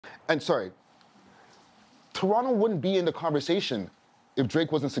And sorry, Toronto wouldn't be in the conversation if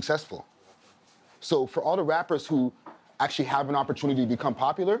Drake wasn't successful. So for all the rappers who actually have an opportunity to become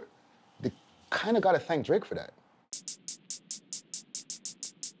popular, they kind of got to thank Drake for that.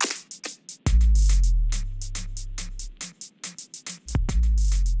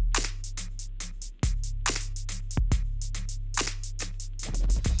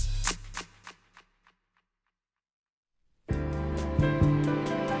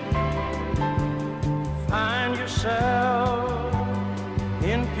 Find yourself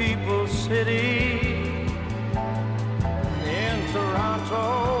in People's City, in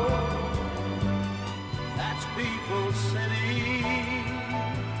Toronto, that's People's City.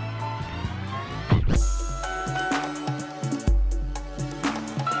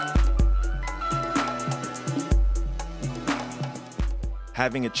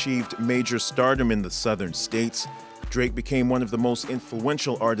 Having achieved major stardom in the southern states, Drake became one of the most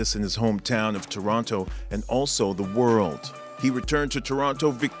influential artists in his hometown of Toronto and also the world. He returned to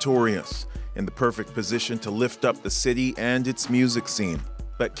Toronto victorious, in the perfect position to lift up the city and its music scene.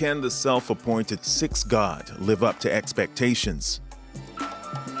 But can the self-appointed sixth god live up to expectations?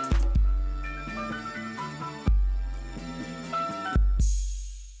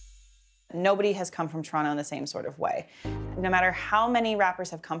 Nobody has come from Toronto in the same sort of way. No matter how many rappers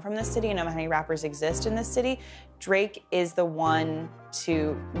have come from this city, and no matter how many rappers exist in this city, Drake is the one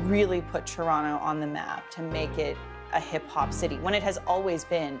to really put Toronto on the map, to make it a hip-hop city, when it has always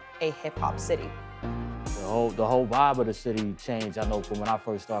been a hip-hop city. The whole vibe of the city changed, I know, from when I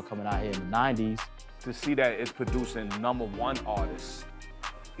first started coming out here in the 90s. To see that it's producing #1 artists,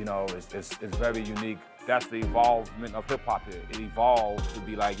 you know, it's very unique. That's the evolvement of hip-hop here. It evolved to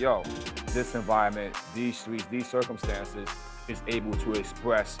be like, yo, this environment, these streets, these circumstances is able to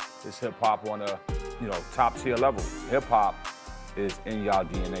express this hip-hop on a, you know, top-tier level. Hip-hop is in y'all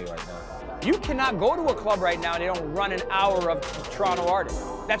DNA right now. You cannot go to a club right now and they don't run an hour of Toronto artists.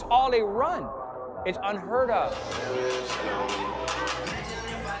 That's all they run. It's unheard of.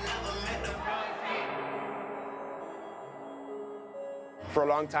 For a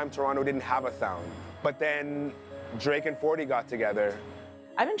long time, Toronto didn't have a sound. But then Drake and 40 got together.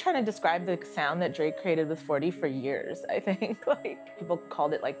 I've been trying to describe the sound that Drake created with 40 for years, I think. Like, people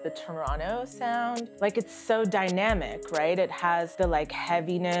called it like the Toronto sound. Like, it's so dynamic, right? It has the like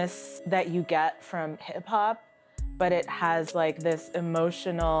heaviness that you get from hip hop, but it has like this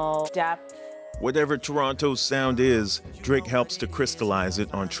emotional depth. Whatever Toronto's sound is, Drake helps to crystallize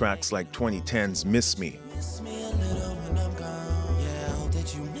it on tracks like 2010's Miss Me.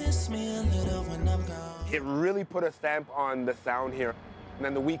 It really put a stamp on the sound here. And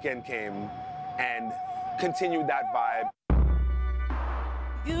then The Weeknd came and continued that vibe.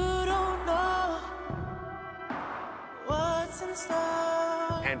 You don't know what's in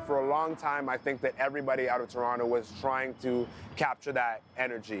store. And for a long time, I think that everybody out of Toronto was trying to capture that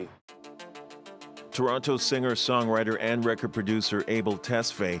energy. Toronto singer, songwriter, and record producer Abel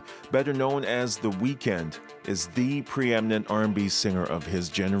Tesfaye, better known as The Weeknd, is the preeminent R&B singer of his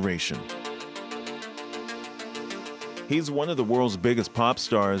generation. He's one of the world's biggest pop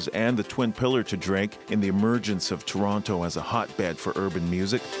stars and the twin pillar to Drake in the emergence of Toronto as a hotbed for urban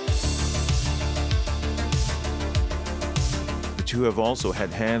music. The two have also had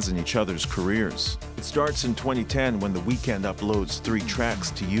hands in each other's careers. It starts in 2010 when The Weeknd uploads 3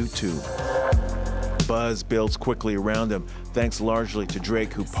 tracks to YouTube. Buzz builds quickly around him, thanks largely to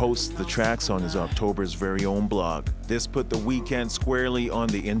Drake, who posts the tracks on his October's very own blog. This put The Weeknd squarely on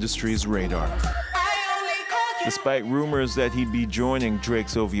the industry's radar. Despite rumors that he'd be joining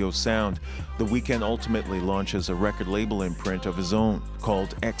Drake's OVO sound, The Weeknd ultimately launches a record label imprint of his own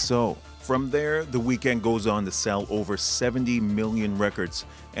called XO. From there, The Weeknd goes on to sell over 70 million records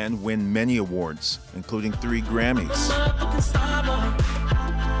and win many awards, including 3 Grammys.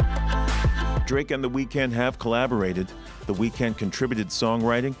 Drake and The Weeknd have collaborated. The Weeknd contributed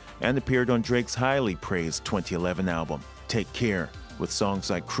songwriting and appeared on Drake's highly praised 2011 album, Take Care, with songs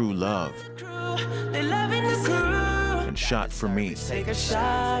like Crew Love and Shot For Me.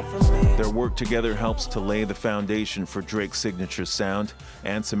 Their work together helps to lay the foundation for Drake's signature sound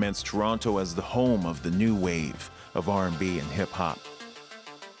and cements Toronto as the home of the new wave of R&B and hip-hop.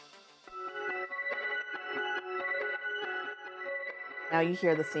 Now you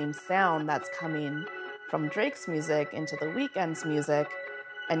hear the same sound that's coming from Drake's music into The Weeknd's music,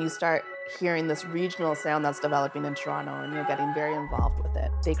 and you start hearing this regional sound that's developing in Toronto, and you're getting very involved with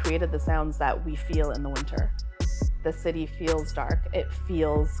it. They created the sounds that we feel in the winter. The city feels dark, it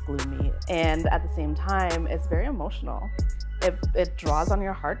feels gloomy, and at the same time, it's very emotional. It draws on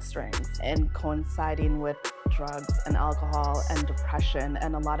your heartstrings, and coinciding with drugs and alcohol and depression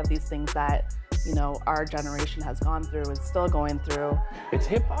and a lot of these things that, you know, our generation has gone through, is still going through. It's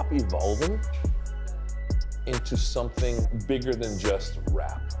hip hop evolving into something bigger than just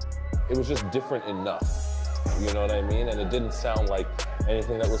rap. It was just different enough. You know what I mean? And it didn't sound like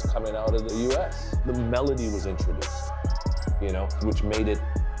anything that was coming out of the US. The melody was introduced, you know, which made it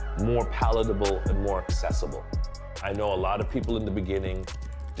more palatable and more accessible. I know a lot of people in the beginning,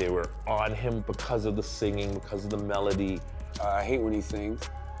 they were on him because of the singing, because of the melody. I hate when he sings.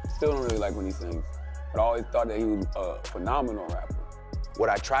 Still don't really like when he sings. But I always thought that he was a phenomenal rapper. What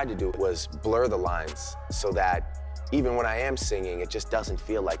I tried to do was blur the lines so that even when I am singing, it just doesn't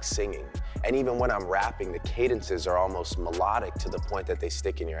feel like singing. And even when I'm rapping, the cadences are almost melodic to the point that they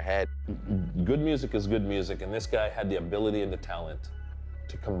stick in your head. Good music is good music, and this guy had the ability and the talent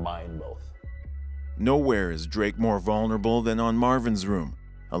to combine both. Nowhere is Drake more vulnerable than on Marvin's Room,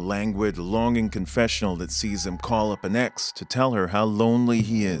 a languid, longing confessional that sees him call up an ex to tell her how lonely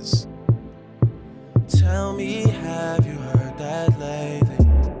he is. Tell me, have you heard that lately?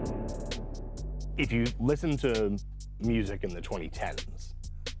 If you listen to music in the 2010s,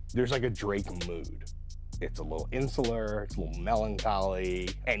 there's like a Drake mood. It's a little insular, it's a little melancholy,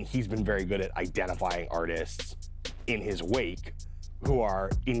 and he's been very good at identifying artists in his wake who are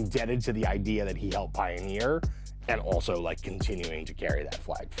indebted to the idea that he helped pioneer and also like continuing to carry that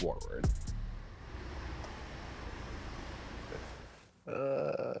flag forward.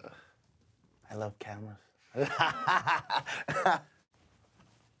 I love cameras.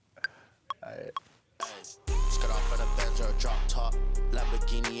 Skirt off in a Benz or a drop top,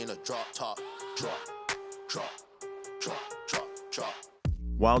 Lamborghini in a drop top, drop.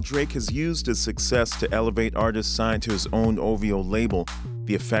 While Drake has used his success to elevate artists signed to his own OVO label,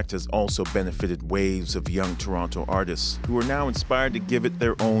 the effect has also benefited waves of young Toronto artists who are now inspired to give it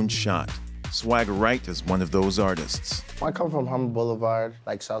their own shot. Swagger Wright is one of those artists. I come from Humber Boulevard,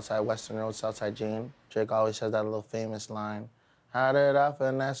 like Southside Western Road, Southside Jane. Drake always says that little famous line, "How did I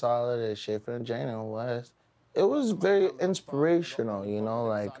finesse all of this shit from Jane and West?" It was very inspirational, you know,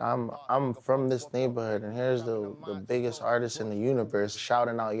 like I'm from this neighborhood and here's the biggest artist in the universe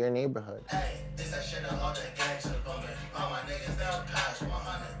shouting out your neighborhood. Hey, this that shit all the gangsters bumming. All my niggas down past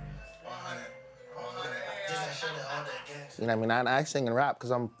 100. This that shit all the gangsters. You know what I mean? I sing and rap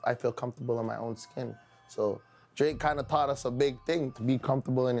because I feel comfortable in my own skin. So Drake kind of taught us a big thing, to be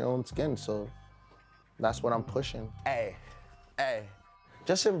comfortable in your own skin. So that's what I'm pushing. Hey.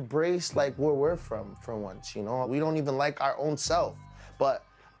 Just embrace like where we're from for once, you know? We don't even like our own self. But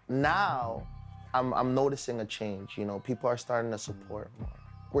now I'm noticing a change, you know? People are starting to support more.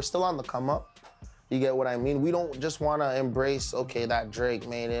 We're still on the come up. You get what I mean? We don't just want to embrace, okay, that Drake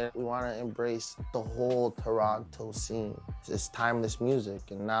made it. We want to embrace the whole Toronto scene. It's timeless music,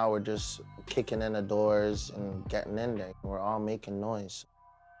 and now we're just kicking in the doors and getting in there. We're all making noise.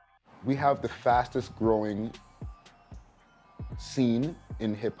 We have the fastest growing scene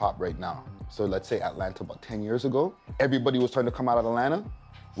in hip hop right now. So let's say Atlanta about 10 years ago, everybody was trying to come out of Atlanta.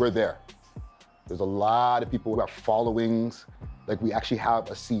 We're there. There's a lot of people who have followings. Like, we actually have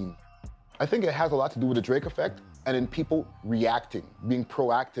a scene. I think it has a lot to do with the Drake effect and then people reacting, being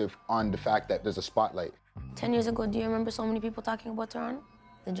proactive on the fact that there's a spotlight. 10 years ago, do you remember so many people talking about Toronto?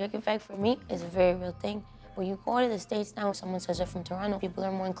 The Drake effect for me is a very real thing. When you go to the States now, someone says they're from Toronto, people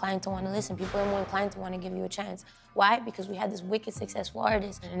are more inclined to want to listen. People are more inclined to want to give you a chance. Why? Because we had this wicked successful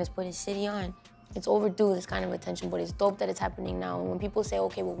artist and it's put his city on. It's overdue, this kind of attention, but it's dope that it's happening now. And when people say,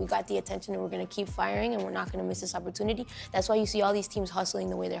 okay, well, we got the attention and we're going to keep firing and we're not going to miss this opportunity, that's why you see all these teams hustling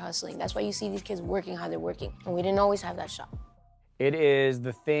the way they're hustling. That's why you see these kids working how they're working. And we didn't always have that shot. It is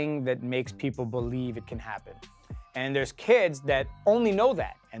the thing that makes people believe it can happen. And there's kids that only know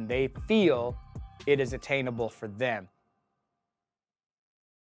that, and they feel it is attainable for them.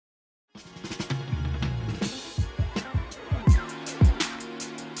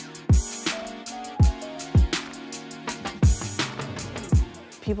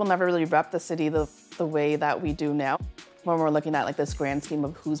 People never really rep the city the way that we do now. When we're looking at like this grand scheme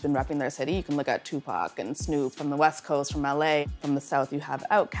of who's been repping their city, you can look at Tupac and Snoop from the West Coast, from LA. From the South, you have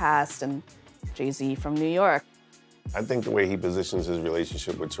Outkast and Jay-Z from New York. I think the way he positions his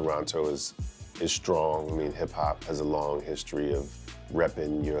relationship with Toronto is strong. I mean, hip hop has a long history of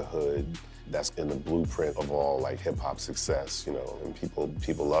repping your hood. That's in the blueprint of all like hip hop success, you know, and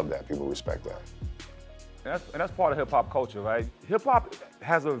people love that, people respect that. And that's part of hip hop culture, right? Hip hop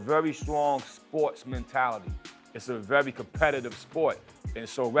has a very strong sports mentality. It's a very competitive sport. And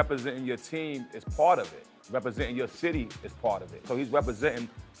so representing your team is part of it. representing your city is part of it. So he's representing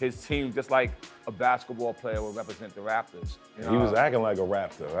his team just like a basketball player would represent the Raptors. You know? He was acting like a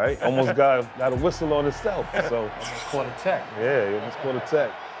Raptor, right? Almost got a whistle on himself. So Almost caught a tech. Yeah, he almost caught a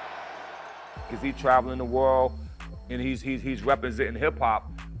tech. Because he's traveling the world and he's representing hip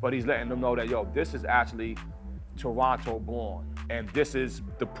hop, but he's letting them know that, yo, this is actually Toronto born, and this is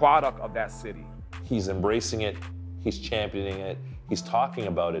the product of that city. He's embracing it, he's championing it, he's talking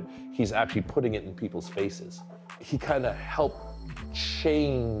about it, he's actually putting it in people's faces. He kind of helped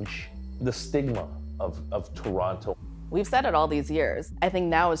change the stigma of Toronto. We've said it all these years. I think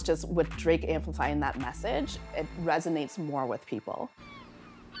now it's just with Drake amplifying that message, it resonates more with people.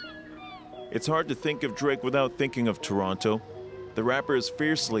 It's hard to think of Drake without thinking of Toronto. The rapper is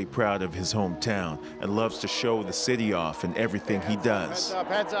fiercely proud of his hometown and loves to show the city off in everything he does. Heads up,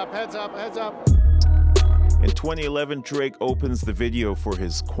 heads up, heads up, heads up. In 2011, Drake opens the video for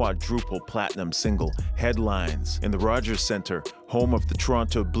his quadruple platinum single, Headlines, in the Rogers Centre, home of the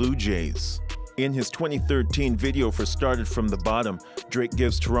Toronto Blue Jays. In his 2013 video for Started From the Bottom, Drake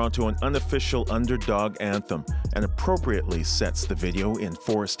gives Toronto an unofficial underdog anthem and appropriately sets the video in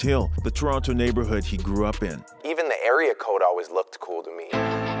Forest Hill, the Toronto neighborhood he grew up in. Even the area code always looked cool to me.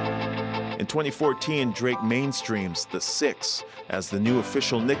 In 2014, Drake mainstreams the Six as the new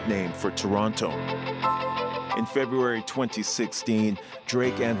official nickname for Toronto. In February 2016,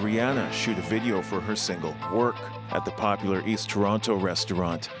 Drake and Rihanna shoot a video for her single, Work, at the popular East Toronto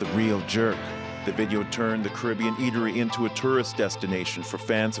restaurant, The Real Jerk. The video turned the Caribbean eatery into a tourist destination for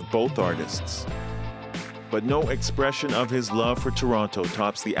fans of both artists. But no expression of his love for Toronto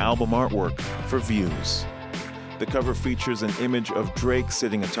tops the album artwork for views. The cover features an image of Drake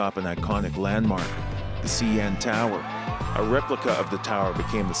sitting atop an iconic landmark, the CN Tower. A replica of the tower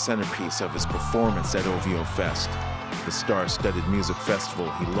became the centerpiece of his performance at OVO Fest, the star-studded music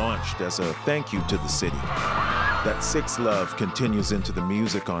festival he launched as a thank you to the city. That Six Love continues into the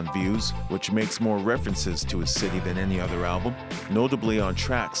music on Views, which makes more references to his city than any other album, notably on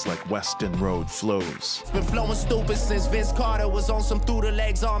tracks like Weston Road Flows. Been flowing stupid since Vince Carter was on some through the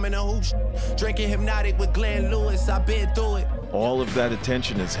legs arm in a hoop. Drinking Hypnotic with Glenn Lewis, I've been through it. All of that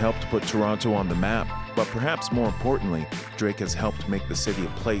attention has helped put Toronto on the map, but perhaps more importantly, Drake has helped make the city a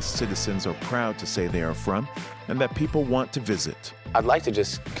place citizens are proud to say they are from and that people want to visit. I'd like to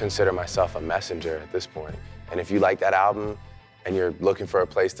just consider myself a messenger at this point. And if you like that album and you're looking for a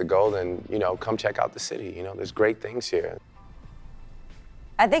place to go, then, you know, come check out the city. You know, there's great things here.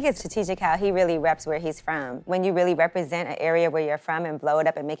 I think it's strategic how he really reps where he's from. When you really represent an area where you're from and blow it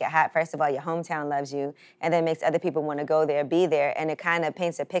up and make it hot, first of all, your hometown loves you, and then makes other people want to go there, be there, and it kind of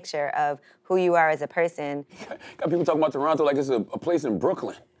paints a picture of who you are as a person. Got people talking about Toronto like it's a place in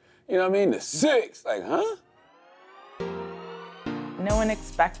Brooklyn. You know what I mean? The Six, like, huh? No one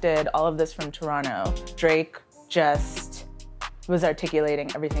expected all of this from Toronto. Drake just was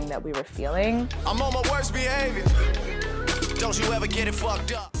articulating everything that we were feeling. I'm on my worst behavior. Don't you ever get it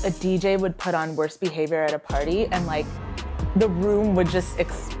fucked up. A DJ would put on Worst Behavior at a party and like the room would just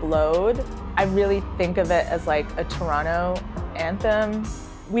explode. I really think of it as like a Toronto anthem.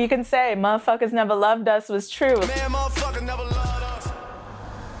 We can say motherfuckers never loved us was true. Man, motherfuckers never loved us.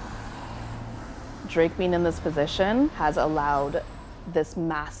 Drake being in this position has allowed this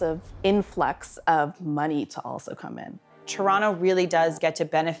massive influx of money to also come in. Toronto really does get to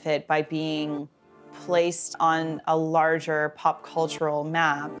benefit by being placed on a larger pop cultural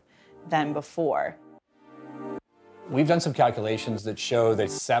map than before. We've done some calculations that show that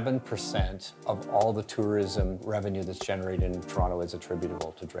 7% of all the tourism revenue that's generated in Toronto is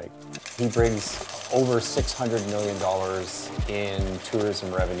attributable to Drake. He brings over $600 million in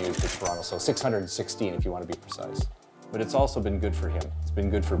tourism revenue to Toronto, so 616 if you want to be precise. But it's also been good for him. It's been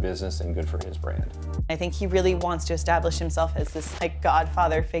good for business and good for his brand. I think he really wants to establish himself as this like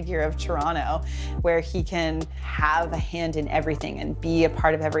godfather figure of Toronto, where he can have a hand in everything and be a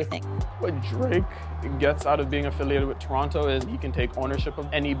part of everything. What Drake gets out of being affiliated with Toronto is he can take ownership of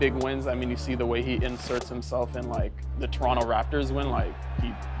any big wins. I mean, you see the way he inserts himself in like the Toronto Raptors win, like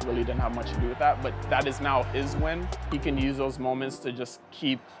he really didn't have much to do with that, but that is now his win. He can use those moments to just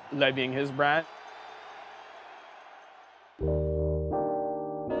keep levying his brand.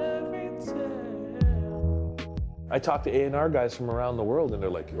 I talk to A&R guys from around the world and they're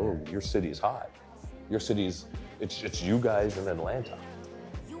like, oh, your city's hot. Your city's, it's you guys in Atlanta.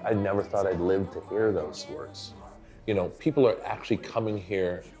 I never thought I'd live to hear those words. You know, people are actually coming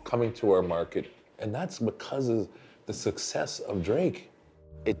here, coming to our market, and that's because of the success of Drake.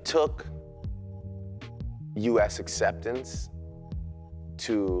 It took US acceptance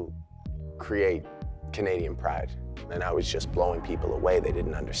to create Canadian pride. And I was just blowing people away. They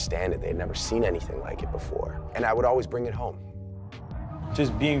didn't understand it. They'd never seen anything like it before. And I would always bring it home.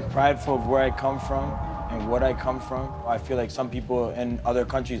 Just being prideful of where I come from and what I come from. I feel like some people in other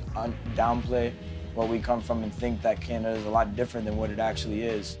countries downplay where we come from and think that Canada is a lot different than what it actually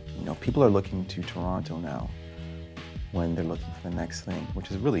is. You know, people are looking to Toronto now when they're looking for the next thing, which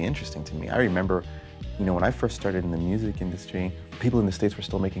is really interesting to me. I remember, you know, when I first started in the music industry, people in the States were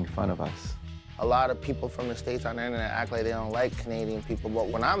still making fun of us. A lot of people from the States on the internet act like they don't like Canadian people, but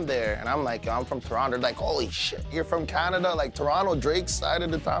when I'm there and I'm like, yo, I'm from Toronto, they're like, holy shit, you're from Canada? Like Toronto, Drake's side of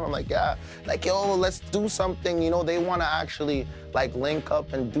the town? I'm like, yeah. Like, yo, let's do something. You know, they want to actually like link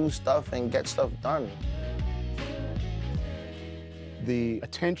up and do stuff and get stuff done. The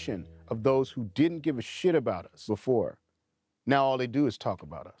attention of those who didn't give a shit about us before, now all they do is talk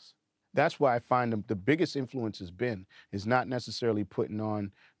about us. That's why I find the biggest influence has been is not necessarily putting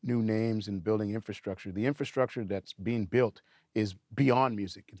on new names and building infrastructure. The infrastructure that's being built is beyond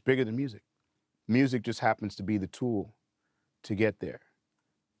music. It's bigger than music. Music just happens to be the tool to get there.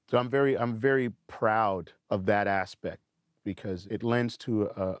 So I'm very proud of that aspect because it lends to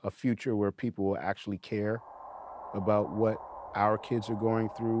a future where people will actually care about what our kids are going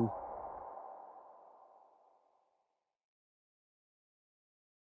through.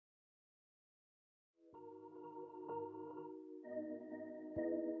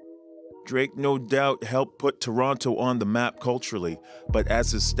 Drake no doubt helped put Toronto on the map culturally, but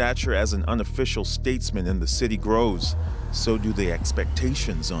as his stature as an unofficial statesman in the city grows, so do the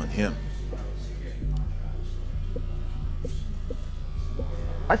expectations on him.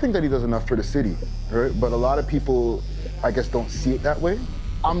 I think that he does enough for the city, right? But a lot of people, I guess, don't see it that way.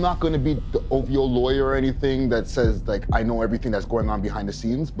 I'm not going to be the OVO lawyer or anything that says, like, I know everything that's going on behind the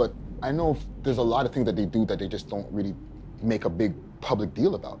scenes, but I know there's a lot of things that they do that they just don't really make a big public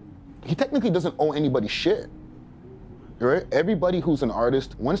deal about. He technically doesn't owe anybody shit, right? Everybody who's an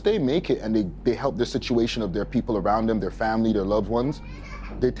artist, once they make it and they help the situation of their people around them, their family, their loved ones,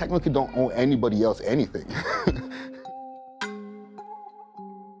 they technically don't owe anybody else anything.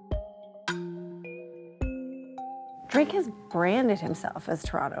 Drake has branded himself as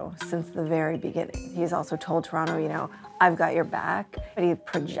Toronto since the very beginning. He's also told Toronto, you know, I've got your back. But he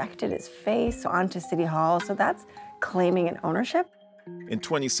projected his face onto City Hall, so that's claiming an ownership. In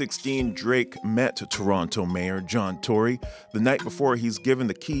 2016, Drake met Toronto Mayor John Tory the night before he's given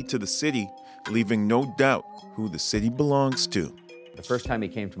the key to the city, leaving no doubt who the city belongs to. The first time he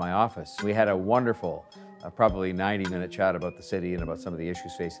came to my office, we had a wonderful, probably 90-minute chat about the city and about some of the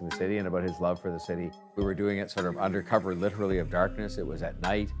issues facing the city and about his love for the city. We were doing it sort of under cover, literally, of darkness. It was at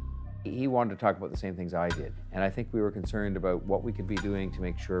night. He wanted to talk about the same things I did. And I think we were concerned about what we could be doing to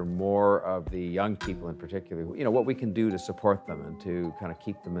make sure more of the young people in particular, you know, what we can do to support them and to kind of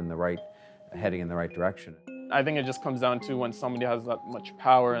keep them in the right, heading in the right direction. I think it just comes down to when somebody has that much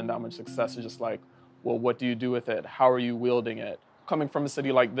power and that much success, it's just like, well, what do you do with it? How are you wielding it? Coming from a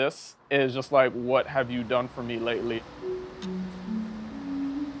city like this is just like, what have you done for me lately?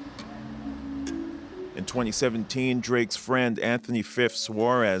 In 2017, Drake's friend Anthony Fifth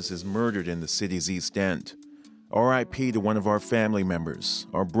Suarez is murdered in the city's East End. R.I.P. to one of our family members,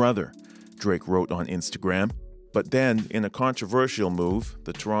 our brother, Drake wrote on Instagram. But then, in a controversial move,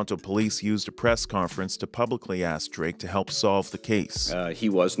 the Toronto police used a press conference to publicly ask Drake to help solve the case. He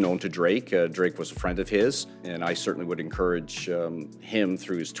was known to Drake. Drake was a friend of his, and I certainly would encourage him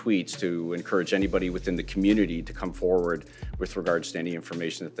through his tweets to encourage anybody within the community to come forward with regards to any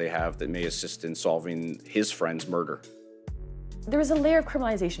information that they have that may assist in solving his friend's murder. There was a layer of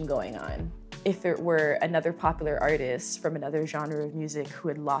criminalization going on. If it were another popular artist from another genre of music who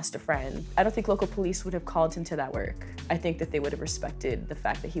had lost a friend, I don't think local police would have called him to that work. I think that they would have respected the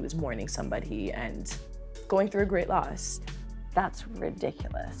fact that he was mourning somebody and going through a great loss. That's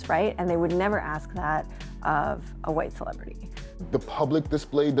ridiculous, right? And they would never ask that of a white celebrity. The public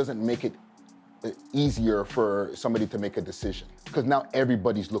display doesn't make it easier for somebody to make a decision because now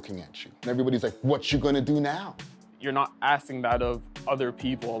everybody's looking at you. And everybody's like, what you gonna do now? You're not asking that of other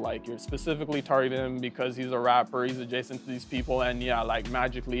people. Like, you're specifically targeting him because he's a rapper, he's adjacent to these people, and yeah, like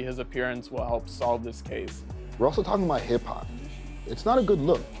magically his appearance will help solve this case. We're also talking about hip hop. It's not a good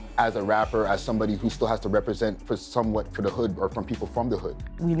look as a rapper, as somebody who still has to represent for somewhat for the hood or from people from the hood.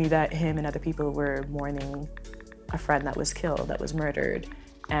 We knew that him and other people were mourning a friend that was killed, that was murdered,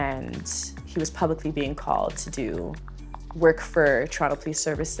 and he was publicly being called to do work for Toronto Police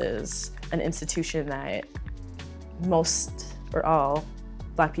Services, an institution that most or all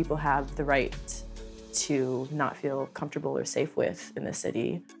Black people have the right to not feel comfortable or safe with in the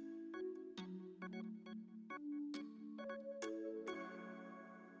city.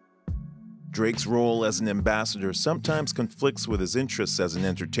 Drake's role as an ambassador sometimes conflicts with his interests as an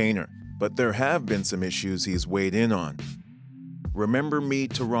entertainer, but there have been some issues he's weighed in on. Remember Me,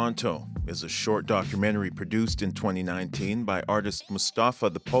 Toronto is a short documentary produced in 2019 by artist Mustafa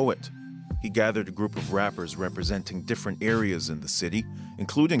the Poet. He gathered a group of rappers representing different areas in the city,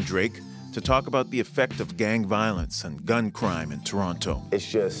 including Drake, to talk about the effect of gang violence and gun crime in Toronto.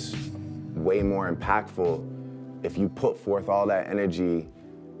 It's just way more impactful if you put forth all that energy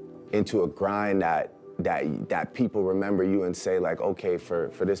into a grind that people remember you and say, like, okay,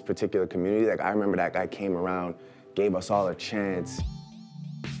 for this particular community, like, I remember that guy came around, gave us all a chance.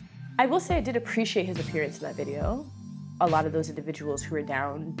 I will say I did appreciate his appearance in that video. A lot of those individuals who were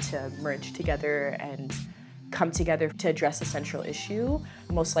down to merge together and come together to address a central issue,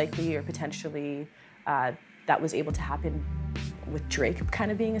 most likely or potentially that was able to happen with Drake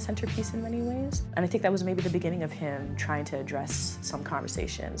kind of being a centerpiece in many ways. And I think that was maybe the beginning of him trying to address some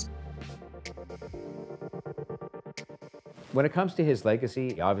conversations. When it comes to his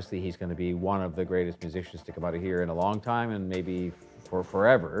legacy, obviously he's going to be one of the greatest musicians to come out of here in a long time and maybe for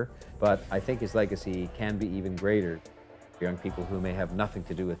forever. But I think his legacy can be even greater. Young people who may have nothing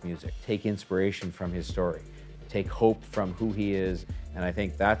to do with music take inspiration from his story, take hope from who he is, and I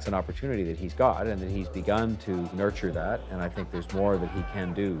think that's an opportunity that he's got and that he's begun to nurture that, and I think there's more that he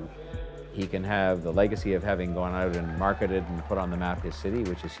can do. He can have the legacy of having gone out and marketed and put on the map his city,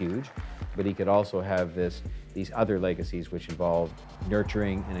 which is huge, but he could also have these other legacies which involve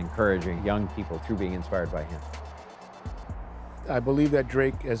nurturing and encouraging young people through being inspired by him. I believe that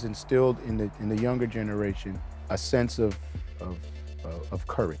Drake has instilled in the younger generation a sense of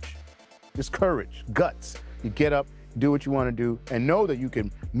courage. Just courage, guts. You get up, do what you want to do, and know that you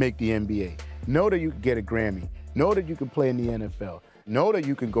can make the NBA. Know that you can get a Grammy. Know that you can play in the NFL. Know that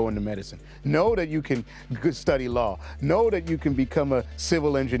you can go into medicine. Know that you can study law. Know that you can become a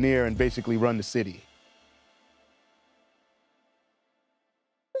civil engineer and basically run the city.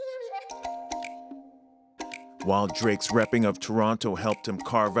 While Drake's repping of Toronto helped him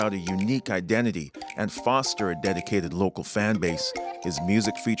carve out a unique identity and foster a dedicated local fan base, his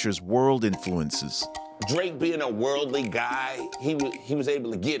music features world influences. Drake being a worldly guy, he was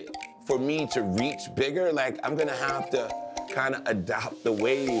able to get it. For me to reach bigger, like, I'm gonna have to kind of adopt the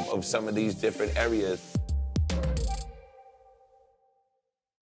wave of some of these different areas.